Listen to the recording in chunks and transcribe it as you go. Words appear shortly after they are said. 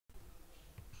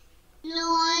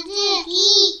Hello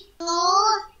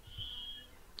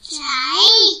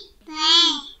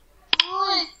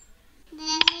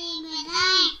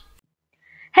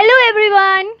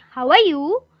everyone, how are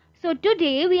you? So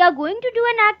today we are going to do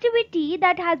an activity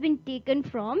that has been taken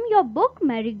from your book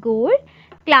Marigold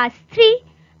class 3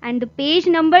 and the page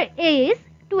number is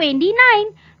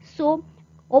 29. So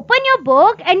open your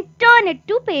book and turn it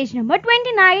to page number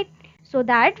 29 so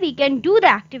that we can do the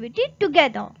activity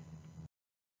together.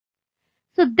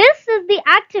 So this is the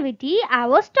activity I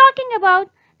was talking about.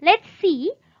 Let's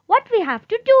see what we have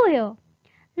to do here.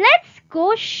 Let's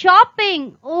go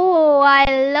shopping. Oh, I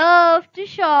love to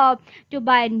shop, to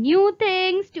buy new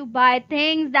things, to buy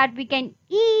things that we can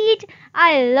eat.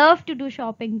 I love to do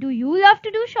shopping. Do you love to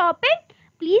do shopping?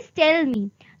 Please tell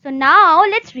me. So now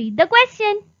let's read the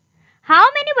question. How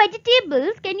many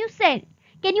vegetables can you sell?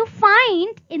 Can you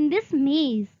find in this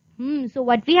maze? So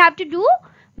what we have to do?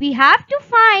 We have to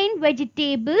find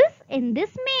vegetables in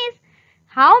this maze.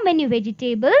 How many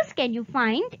vegetables can you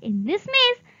find in this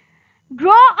maze?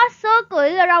 Draw a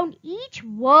circle around each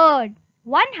word.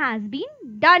 One has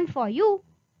been done for you.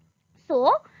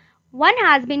 So, one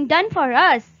has been done for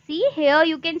us. See, here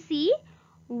you can see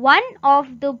one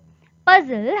of the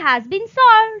puzzle has been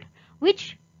solved.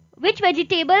 Which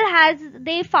vegetable has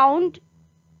they found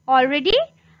already?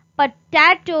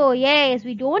 Potato. Yes,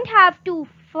 we don't have to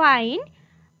find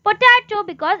potato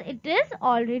because it is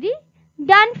already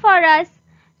done for us.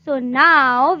 So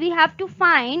now we have to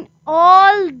find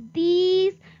all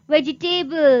these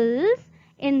vegetables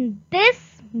in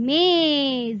this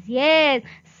maze. Yes,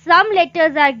 some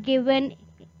letters are given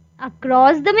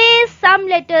across the maze, some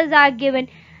letters are given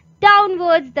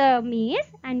downwards the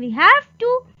maze, and we have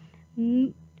to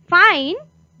find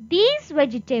these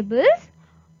vegetables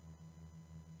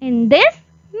in this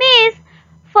maze.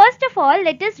 First of all,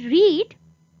 let us read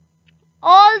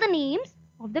all the names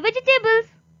of the vegetables.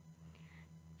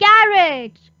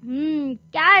 Carrot,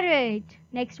 carrot.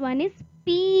 Next one is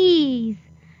peas.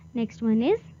 Next one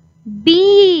is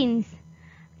beans,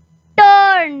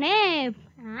 turnip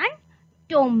and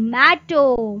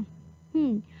tomato.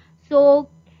 So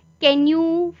can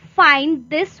you find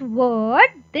this word,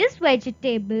 this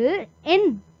vegetable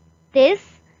in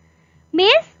this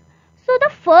maze? So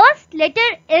the first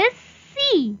letter is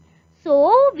C.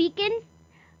 So we can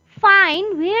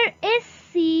find where is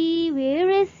C? Where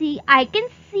is C? I can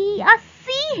see a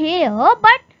C here,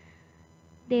 but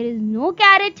there is no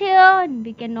carrot here.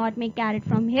 We cannot make carrot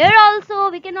from here also.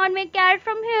 We cannot make carrot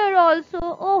from here also.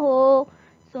 Oh,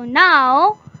 so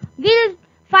now we'll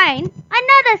find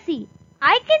another C.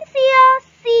 I can see a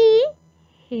C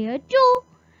here too.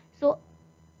 So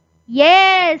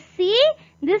yes, see,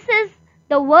 this is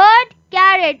the word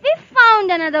carrot. We found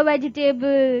another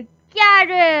vegetable,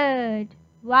 carrot.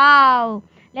 Wow.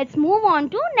 Let's move on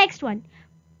to next one.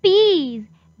 Peas.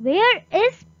 Where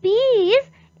is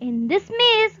peas in this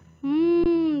maze?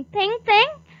 Think.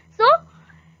 So,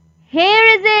 here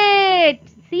is it.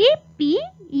 See,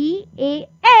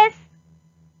 P-E-A-S.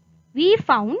 We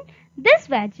found this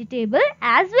vegetable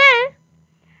as well.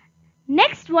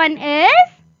 Next one is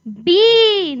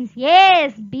beans.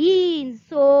 Yes, beans.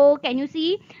 So, can you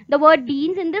see the word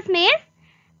beans in this maze?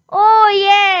 Oh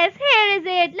yes, here is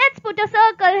it. Let's put a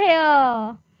circle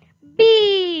here.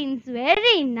 Beans.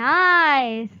 Very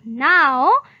nice.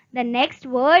 Now, the next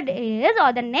word is,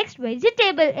 or the next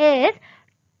vegetable is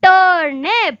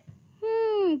turnip.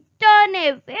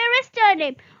 Turnip. Where is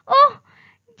turnip? Oh,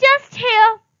 just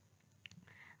here.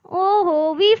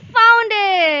 Oh, we found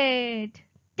it.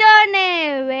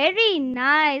 Turnip. Very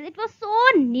nice. It was so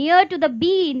near to the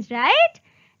beans, right?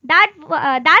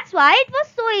 That's why it was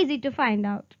so easy to find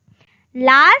out.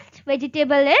 Last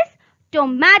vegetable is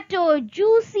tomato,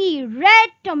 juicy red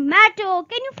tomato.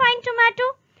 Can you find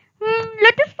tomato?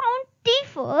 Let us find T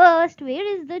first. Where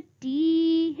is the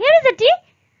T? Here is the T.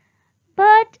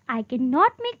 But I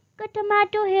cannot make a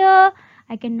tomato here.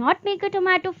 I cannot make a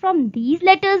tomato from these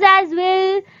letters as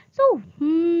well. So,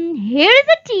 here is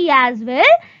a T as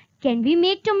well. Can we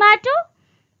make tomato?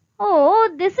 Oh,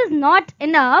 this is not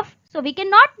enough. So, we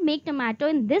cannot make tomato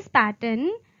in this pattern.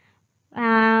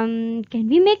 Can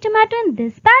we make tomato in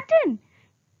this pattern?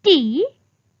 T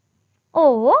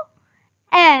O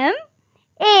M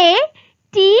A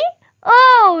T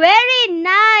O. Very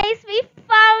nice. We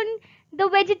found the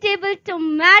vegetable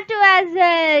tomato as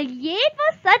well. Yeah, it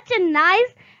was such a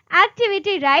nice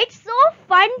activity, right? So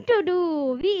fun to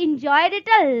do. We enjoyed it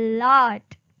a lot.